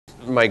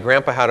My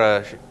grandpa had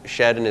a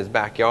shed in his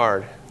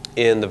backyard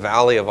in the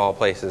valley of all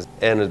places,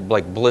 and it was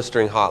like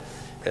blistering hot.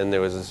 And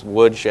there was this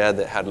wood shed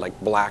that had like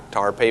black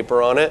tar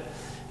paper on it.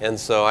 And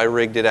so I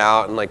rigged it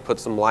out and like put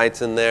some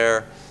lights in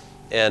there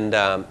and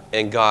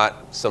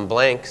got some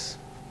blanks.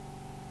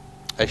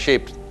 I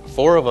shaped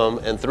 4 of them,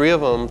 and 3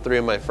 of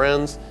my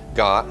friends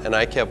got, and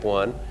I kept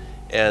one,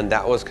 and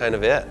that was kind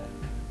of it.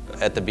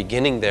 At the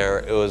beginning there,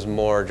 it was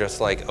more just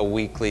like a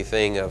weekly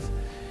thing of,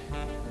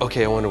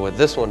 okay, I wonder what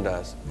this one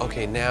does.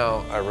 Okay,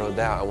 now I rode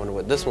that, I wonder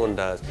what this one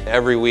does.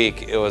 Every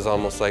week it was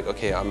almost like,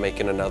 okay, I'm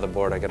making another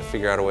board. I gotta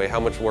figure out a way, how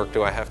much work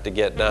do I have to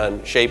get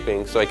done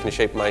shaping so I can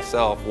shape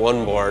myself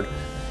one board,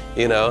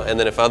 you know? And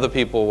then if other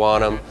people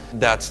want them,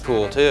 that's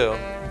cool too.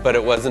 But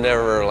it wasn't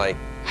ever like,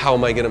 how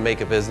am I gonna make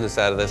a business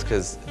out of this?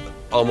 Because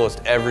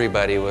almost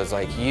everybody was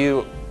like,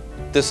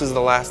 this is the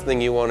last thing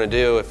you want to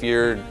do if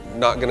you're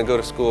not going to go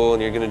to school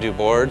and you're going to do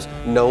boards.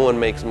 No one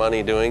makes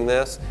money doing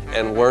this,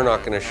 and we're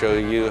not going to show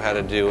you how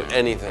to do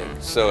anything.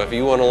 So if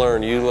you want to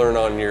learn, you learn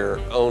on your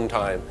own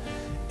time.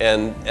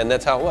 And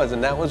that's how it was.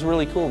 And that was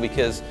really cool,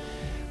 because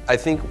I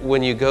think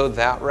when you go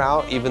that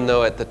route, even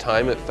though at the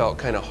time it felt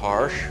kind of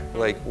harsh,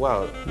 like,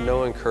 wow,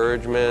 no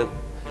encouragement,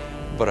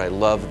 but I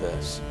love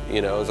this.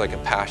 You know, it was like a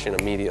passion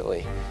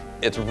immediately.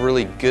 It's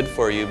really good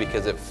for you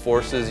because it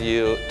forces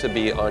you to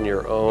be on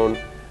your own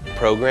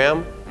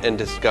program and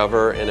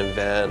discover and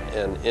invent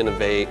and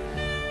innovate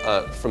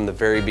from the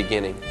very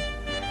beginning.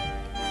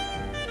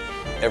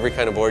 Every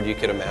kind of board you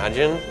could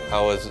imagine,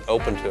 I was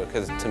open to it,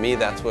 because to me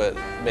that's what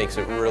makes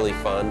it really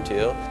fun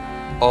too.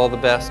 All the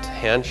best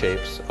hand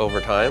shapes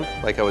over time,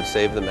 like I would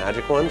save the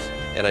magic ones,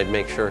 and I'd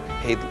make sure,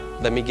 hey,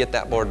 let me get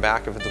that board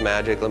back if it's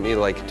magic, let me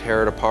like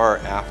tear it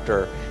apart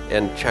after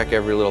and check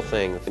every little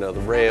thing. You know,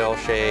 the rail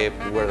shape,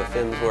 where the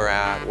fins were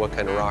at, what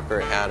kind of rocker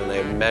it had, and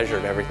I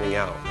measured everything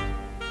out.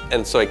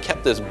 And so I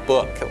kept this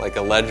book, like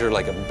a ledger,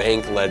 like a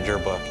bank ledger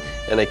book,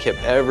 and I kept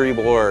every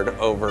board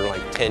over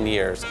like 10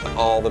 years,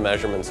 all the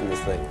measurements in this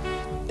thing.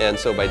 And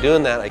so by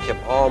doing that, I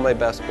kept all my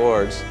best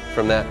boards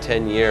from that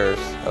 10 years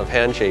of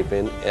hand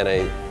shaping, and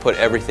I put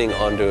everything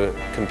onto a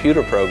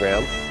computer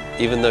program.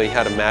 Even though you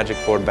had a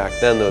magic board back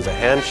then that was a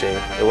hand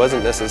shape, it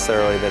wasn't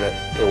necessarily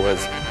that it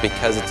was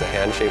because it's a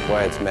hand shape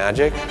why it's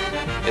magic.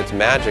 It's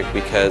magic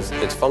because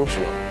it's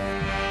functional.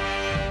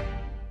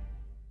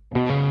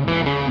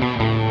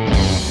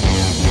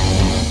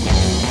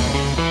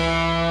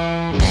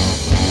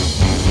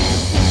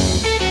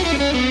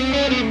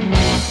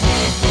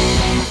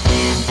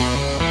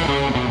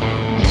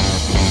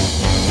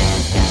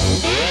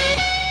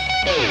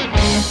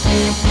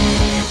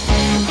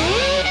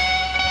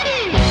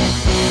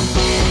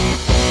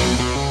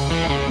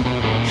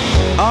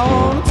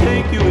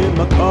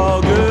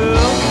 Oh girl,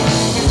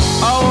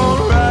 I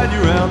wanna ride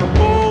you around the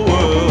whole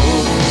world.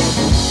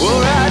 We'll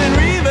ride in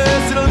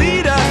reverse, it'll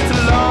lead us to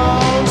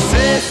long.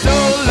 Say so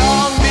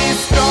long, be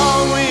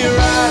strong, we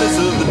riders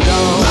of the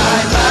dawn.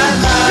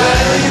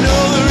 Yeah, you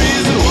know the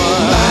reason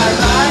why.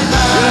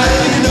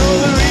 Yeah, you know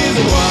the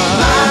reason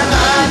why.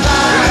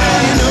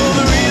 Yeah, you know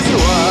the reason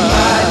why.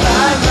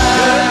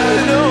 Yeah,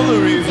 you know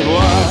the reason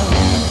why.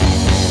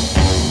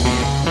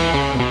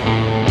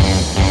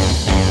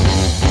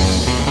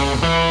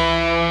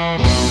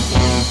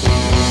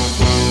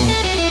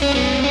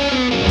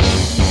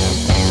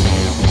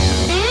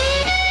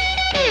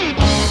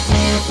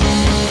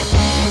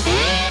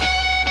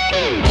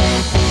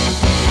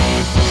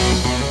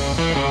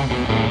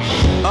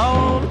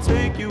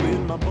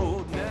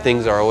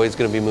 Things are always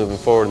going to be moving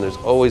forward, and there's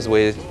always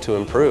ways to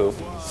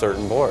improve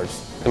certain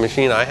boards. The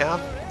machine I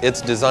have, it's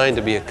designed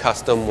to be a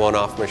custom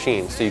one-off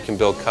machine, so you can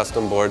build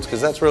custom boards,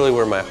 because that's really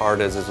where my heart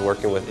is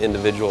working with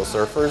individual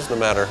surfers, no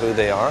matter who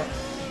they are,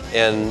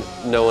 and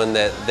knowing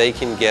that they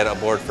can get a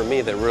board from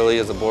me that really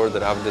is a board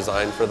that I've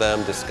designed for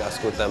them,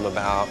 discussed with them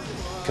about.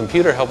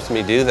 Computer helps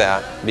me do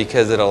that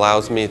because it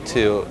allows me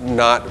to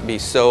not be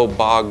so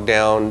bogged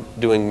down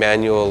doing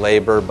manual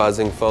labor,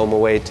 buzzing foam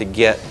away to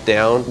get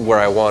down where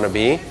I want to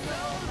be.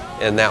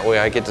 And that way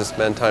I get to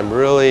spend time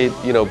really,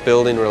 you know,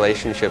 building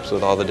relationships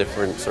with all the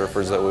different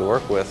surfers that we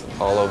work with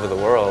all over the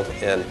world.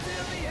 And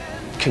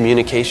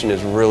communication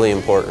is really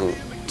important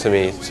to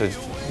me to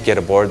get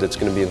a board that's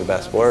going to be the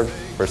best board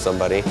for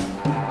somebody.